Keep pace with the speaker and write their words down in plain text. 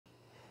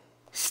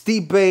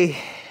Stipe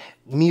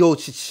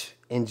Miocic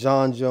and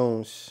John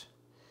Jones,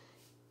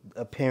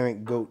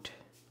 apparent GOAT.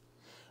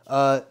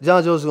 John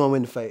Jones is going to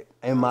win the fight,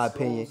 in my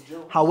opinion.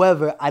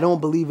 However, I don't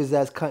believe it's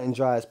as cut and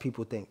dry as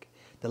people think.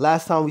 The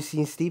last time we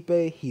seen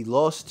Stipe, he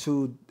lost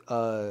to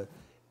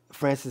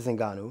Francis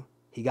Ngannou.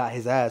 He got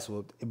his ass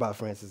whooped by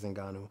Francis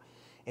Ngannou.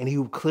 And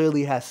he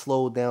clearly has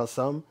slowed down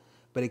some,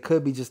 but it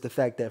could be just the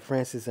fact that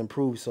Francis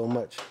improved so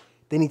much.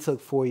 Then he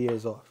took 4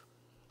 years off.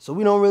 So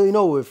we don't really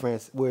know where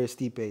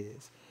Stipe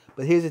is.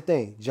 But here's the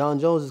thing. John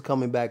Jones is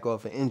coming back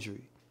off an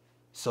injury.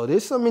 So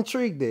there's some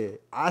intrigue there.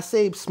 I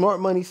say smart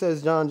money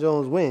says John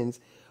Jones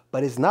wins,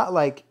 but it's not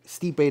like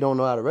Stipe don't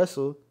know how to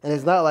wrestle, and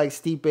it's not like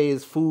Stipe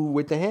is fool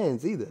with the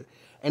hands either.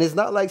 And it's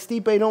not like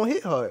Stipe don't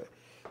hit hard.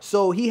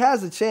 So he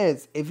has a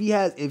chance. If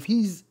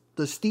he's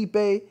the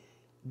Stipe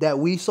that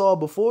we saw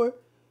before,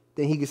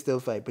 then he can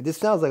still fight. But this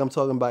sounds like I'm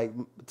talking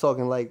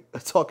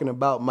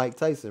about Mike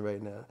Tyson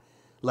right now.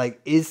 Like,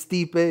 is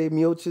Stipe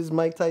Miocic's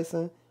Mike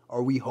Tyson?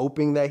 Are we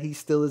hoping that he's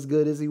still as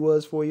good as he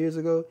was 4 years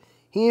ago?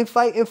 He ain't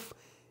fighting.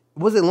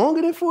 Was it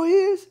longer than 4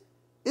 years?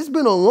 It's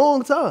been a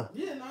long time.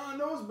 Yeah, no, I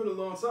know it's been a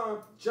long time.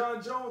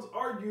 John Jones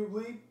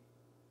arguably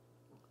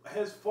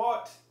has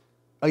fought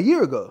a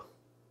year ago.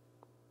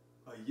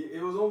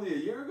 It was only a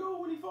year ago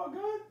when he fought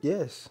Gunn?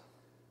 Yes.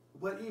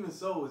 But even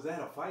so, is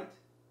that a fight?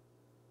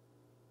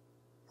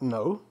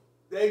 No.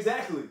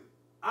 Exactly.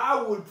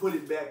 I would put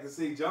it back to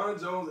say John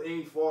Jones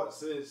ain't fought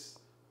since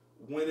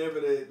whenever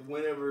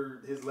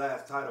his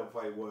last title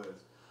fight was.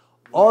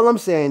 All I'm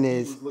saying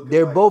is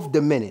they're both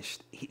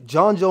diminished.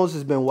 John Jones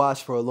has been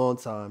watched for a long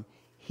time.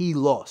 He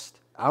lost.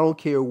 I don't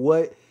care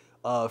what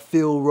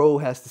Phil Rowe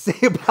has to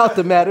say about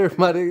the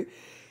matter.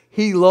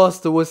 He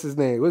lost to what's his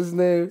name? What's his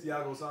name?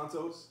 Thiago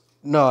Santos?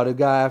 No, the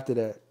guy after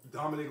that.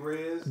 Dominic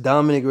Reyes?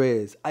 Dominic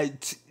Reyes.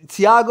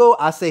 Thiago,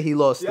 I say he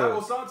lost.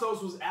 Thiago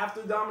Santos was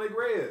after Dominic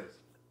Reyes.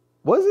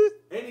 Was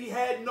it? And he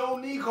had no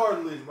knee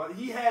cartilage.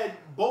 He had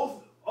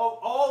both of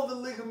all the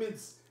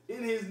ligaments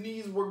in his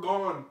knees were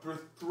gone for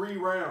 3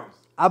 rounds.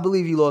 I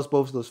believe he lost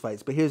both of those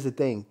fights. But here's the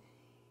thing.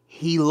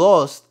 He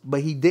lost,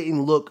 but he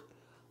didn't look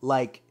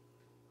like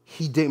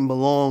he didn't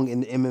belong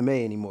in the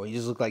MMA anymore. He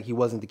just looked like he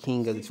wasn't the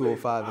king of the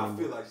 205 anymore. I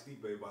feel like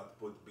Stipe about to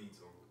put the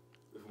beats on him,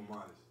 if I'm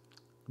honest.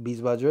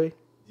 Beats by Dre?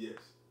 Yes.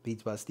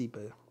 Beats by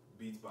Stipe.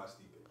 Beats by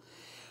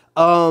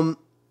Stipe.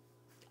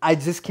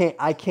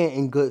 I can't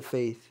in good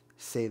faith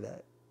say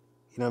that.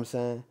 You know what I'm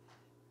saying?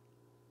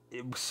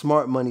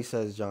 Smart money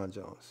says John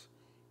Jones.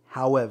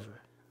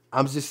 However,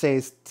 I'm just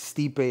saying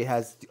Stipe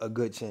has a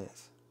good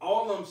chance.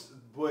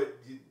 But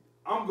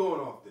I'm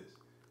going off this.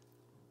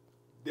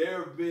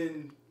 There have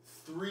been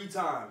 3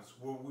 times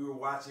where we were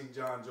watching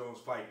John Jones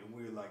fight and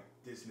we were like,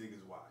 this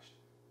nigga's washed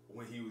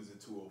when he was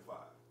at 205.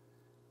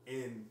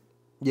 And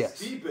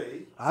yes,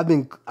 Stipe, I've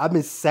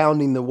been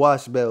sounding the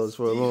wash bells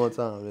for a long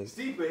time. Man.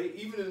 Stipe,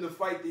 even in the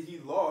fight that he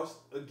lost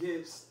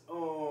against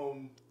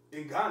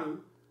Ngannou,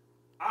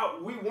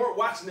 we weren't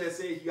watching that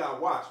saying he got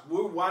washed.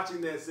 We're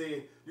watching that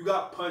saying you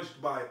got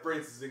punched by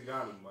Francis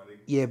Ngannou, my nigga.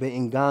 Yeah, but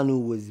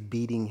Ngannou was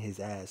beating his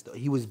ass though.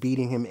 He was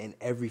beating him in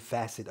every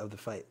facet of the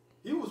fight.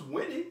 He was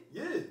winning,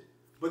 yeah.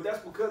 But that's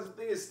because the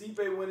thing is,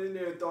 Stipe went in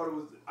there and thought it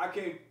was.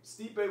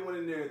 Stipe went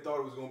in there and thought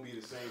it was gonna be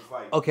the same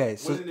fight. Okay,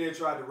 so went in there and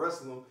tried to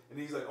wrestle him, and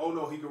he's like, "Oh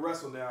no, he can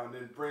wrestle now." And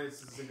then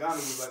Francis Ngannou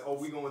was like, "Oh,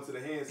 we going to the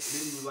hands," and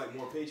then he was like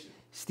more patient.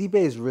 Stipe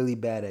is really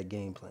bad at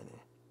game planning.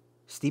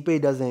 Stipe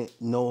doesn't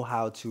know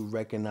how to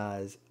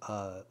recognize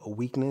a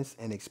weakness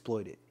and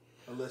exploit it.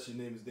 Unless your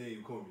name is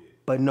Daniel Cormier.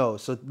 But no,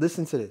 so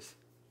listen to this.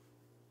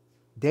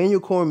 Daniel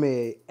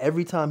Cormier,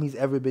 every time he's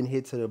ever been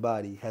hit to the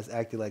body, has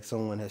acted like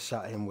someone has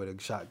shot him with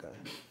a shotgun.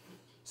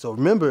 So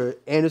remember,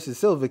 Anderson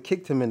Silva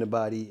kicked him in the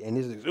body, and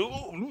he's like,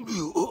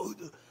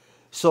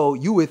 so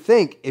you would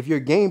think if you're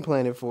game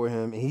planning for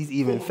him and he's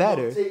even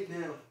fatter,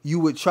 you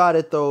would try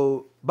to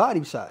throw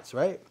body shots,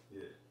 right?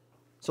 Yeah.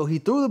 So he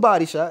threw the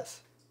body shots.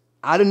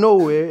 Out of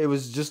nowhere, it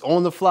was just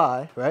on the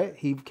fly, right?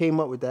 He came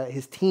up with that.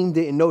 His team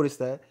didn't notice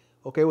that.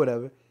 Okay,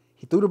 whatever.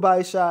 He threw the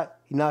body shot.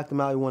 He knocked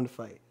him out. He won the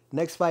fight.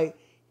 Next fight,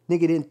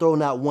 nigga didn't throw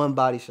not one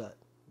body shot.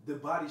 The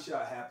body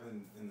shot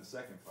happened in the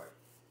second fight.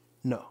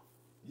 No.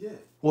 Yeah.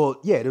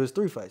 Well, yeah, there was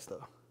 3 fights,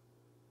 though.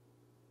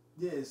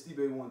 Yeah,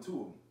 Stipe won 2 of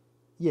them.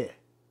 Yeah.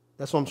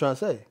 That's what I'm trying to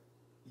say.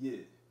 Yeah.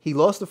 He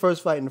lost the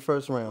first fight in the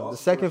first round. The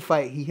second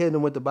fight, he hit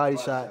him with the body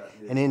shot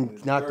yeah. and then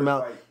knocked him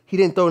out. Fight. He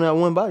didn't throw not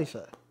one body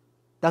shot.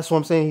 That's what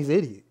I'm saying. He's an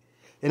idiot.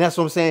 And that's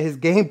what I'm saying. His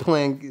game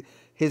plan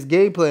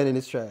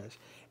is trash.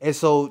 And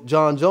so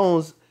John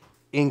Jones,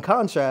 in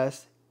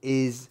contrast,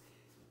 is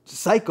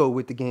psycho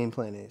with the game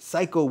planning.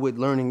 Psycho with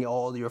learning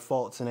all your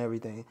faults and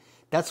everything.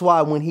 That's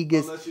why when he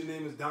gets... Unless your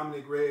name is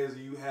Dominic Reyes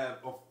and you have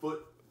a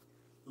foot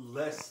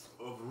less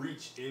of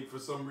reach and for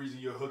some reason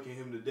you're hooking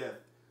him to death.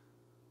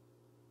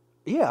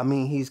 Yeah, I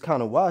mean, he's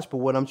kind of washed. But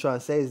what I'm trying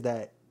to say is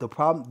that the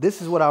problem... This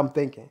is what I'm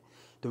thinking.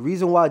 The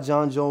reason why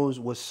John Jones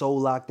was so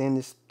locked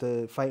in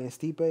to fighting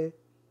Stipe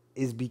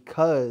is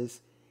because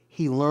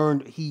he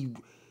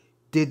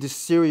did the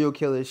serial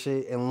killer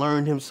shit and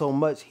learned him so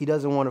much he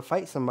doesn't want to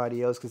fight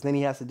somebody else because then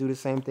he has to do the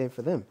same thing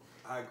for them.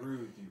 I agree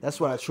with you. That's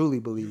what I truly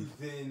believe.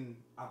 Then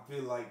I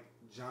feel like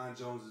John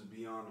Jones is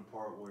beyond the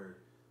part where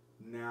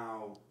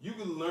now you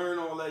can learn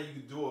all that, you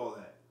can do all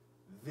that.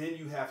 Then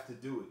you have to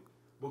do it.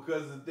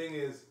 Because the thing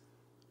is,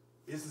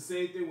 it's the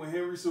same thing with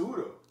Henry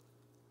Cejudo.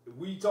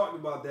 We talked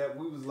about that.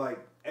 We was like,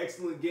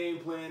 excellent game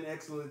plan,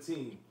 excellent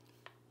team.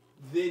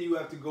 Then you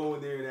have to go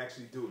in there and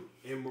actually do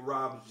it. And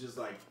Marab was just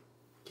like,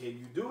 can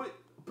you do it?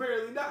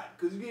 Apparently not,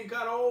 because you're getting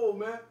kind of old,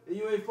 man, and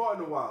you ain't fought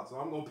in a while. So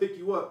I'm gonna pick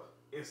you up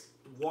and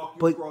walk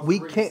you across the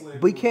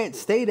ring. We can't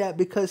say that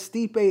because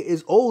Stipe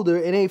is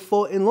older and ain't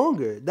fought in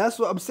longer. That's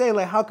what I'm saying.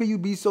 Like, how can you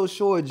be so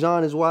sure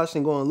John is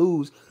watching going to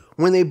lose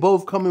when they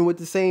both come in with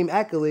the same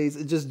accolades?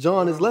 It's just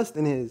John is less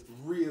than his.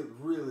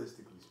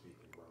 Realistically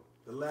speaking, bro,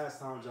 the last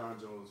time John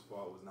Jones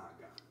fought was not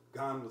Gane.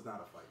 Gane was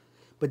not a fight.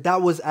 But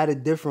that was at a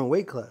different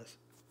weight class.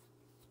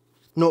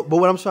 No, but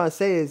what I'm trying to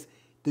say is,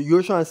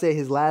 you're trying to say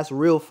his last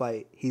real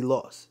fight, he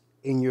lost,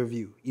 in your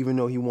view, even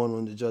though he won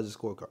on the judges'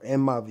 scorecard, in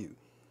my view.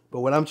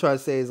 But what I'm trying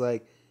to say is,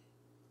 like,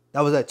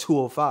 that was at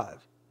 205.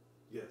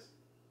 Yes.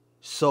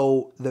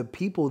 So the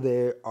people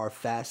there are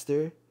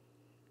faster.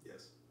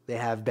 Yes. They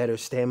have better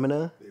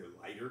stamina. They're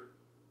lighter.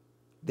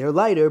 They're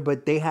lighter,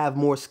 but they have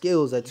more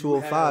skills at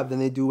 205 than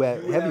they do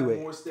at heavyweight.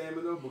 Have more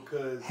stamina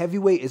because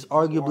heavyweight is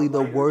arguably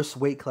the worst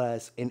weight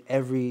class in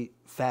every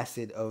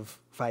facet of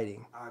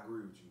fighting. I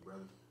agree with you,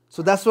 brother.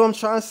 So that's what I'm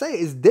trying to say.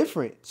 It's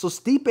different. So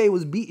Stipe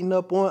was beating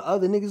up on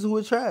other niggas who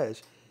were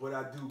trash. But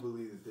I do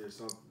believe that there's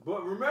something.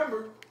 But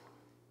remember,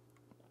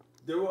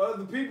 there were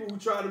other people who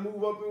tried to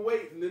move up in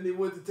weight, and then they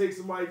went to take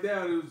somebody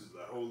down. It was just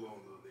like, hold on,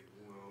 little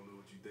nigga. I don't know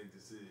what you think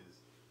this is.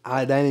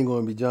 That ain't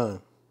going to be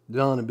John.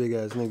 John a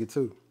big-ass nigga,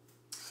 too.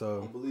 So I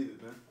don't believe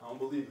it, man. I don't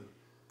believe it.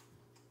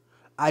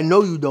 I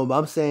know you don't, but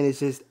I'm saying it's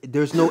just,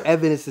 there's no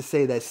evidence to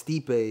say that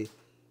Stipe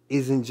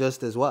isn't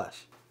just as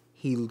washed.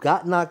 He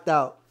got knocked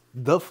out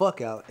the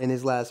fuck out in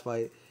his last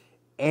fight,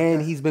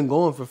 and he's been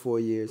going for 4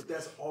 years. But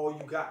that's all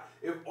you got.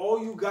 If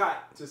all you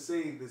got to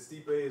say that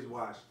Stipe is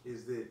washed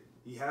is that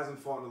he hasn't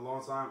fought in a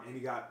long time and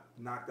he got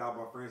knocked out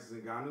by Francis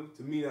Ngannou,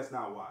 to me that's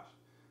not washed.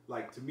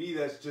 Like, to me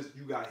that's just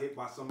you got hit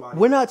by somebody.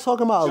 We're not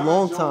talking about John a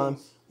long Jones, time.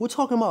 We're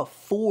talking about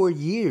 4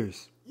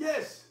 years.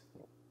 Yes.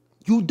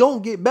 You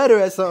don't get better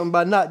at something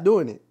by not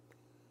doing it.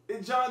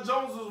 And John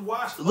Jones was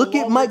washed. Look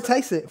at Mike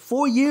Tyson.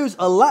 4 years,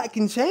 a lot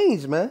can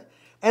change, man.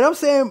 And I'm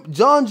saying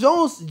John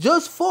Jones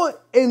just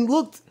fought and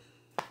looked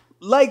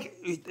like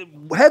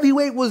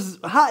heavyweight was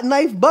hot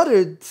knife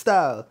butter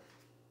style.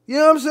 You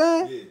know what I'm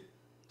saying? Yeah.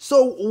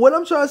 So what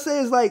I'm trying to say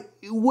is, like,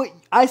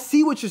 I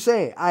see what you're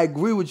saying. I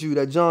agree with you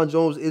that John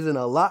Jones isn't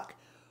a lock,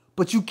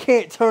 but you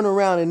can't turn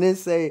around and then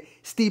say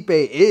Stipe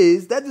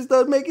is. That just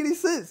doesn't make any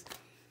sense.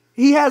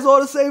 He has all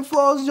the same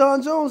flaws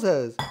John Jones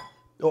has.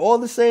 All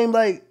the same,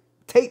 like,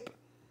 tape.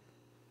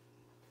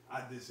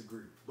 I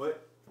disagree,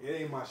 but it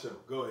ain't my show.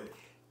 Go ahead.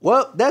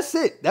 Well, that's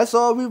it. That's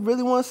all we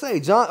really want to say.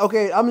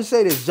 Okay, I'm going to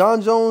say this.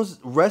 John Jones'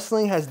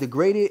 wrestling has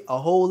degraded a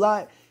whole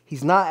lot.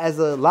 He's not as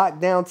a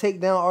lockdown,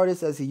 takedown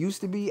artist as he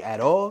used to be at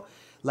all.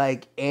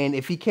 Like, and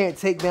if he can't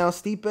take down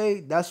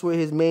Stipe, that's where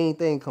his main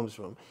thing comes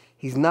from.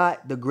 He's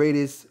not the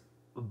greatest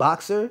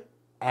boxer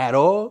at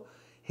all.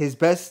 His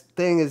best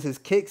thing is his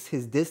kicks,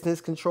 his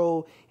distance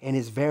control, and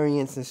his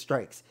variance and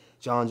strikes.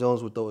 John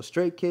Jones would throw a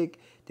straight kick,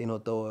 then he'll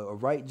throw a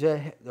right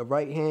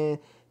hand,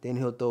 then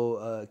he'll throw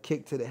a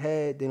kick to the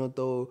head, then he'll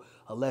throw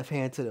a left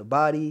hand to the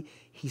body.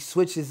 He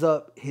switches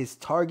up his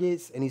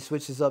targets, and he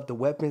switches up the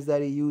weapons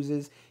that he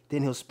uses.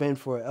 Then he'll spin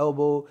for an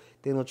elbow,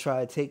 then he'll try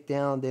a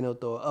takedown, then he'll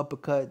throw an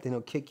uppercut, then he'll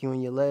kick you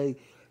in your leg.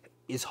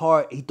 It's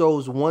hard. He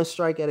throws one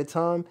strike at a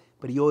time,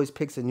 but he always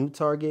picks a new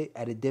target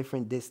at a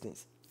different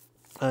distance.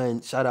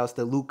 And shout outs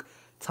to Luke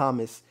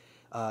Thomas.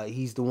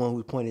 He's the one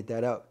who pointed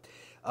that out.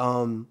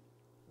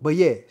 But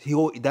yeah,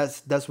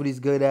 that's what he's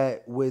good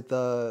at with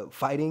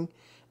fighting.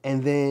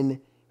 And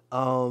then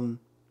Stipe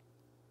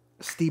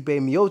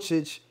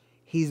Miocic,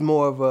 he's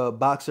more of a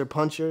boxer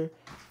puncher.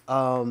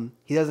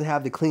 He doesn't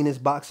have the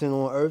cleanest boxing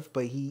on earth,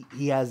 but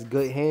he has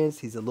good hands.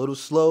 He's a little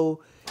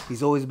slow.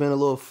 He's always been a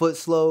little foot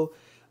slow,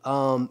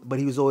 but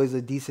he was always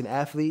a decent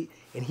athlete,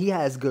 and he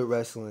has good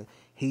wrestling.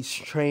 He's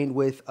trained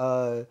with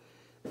a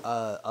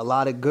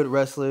lot of good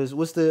wrestlers.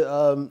 What's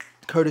the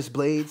Curtis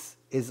Blades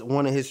is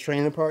one of his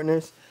training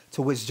partners,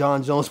 to which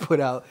John Jones put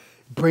out,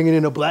 bringing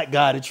in a black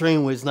guy to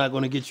train with is not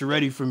going to get you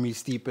ready for me,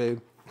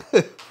 Stipe.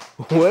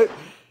 What?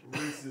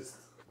 Racist.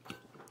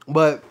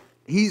 But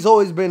he's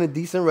always been a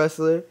decent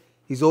wrestler.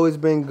 He's always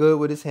been good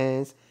with his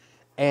hands.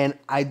 And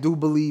I do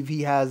believe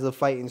he has a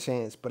fighting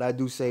chance. But I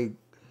do say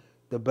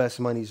the best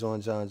money's on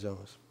John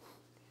Jones.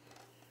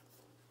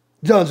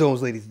 John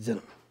Jones, ladies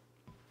and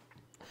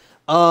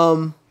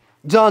gentlemen.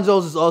 John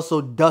Jones is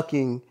also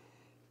ducking,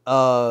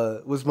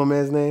 what's my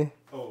man's name?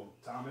 Oh,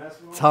 Tom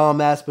Aspinall?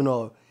 Tom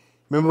Aspinall.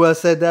 Remember when I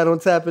said that on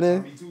Tapping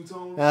In?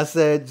 And I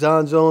said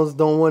John Jones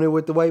don't want it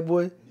with the white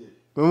boy? Yeah.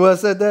 Remember when I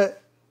said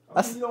that?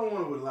 I mean, you don't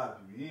want it with a lot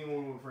of people. You ain't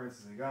want it with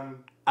Francis Ngannou.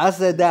 I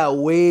said that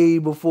way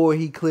before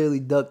he clearly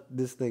ducked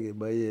this nigga.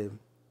 But yeah,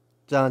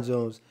 John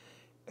Jones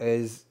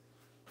is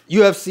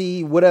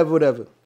UFC, whatever.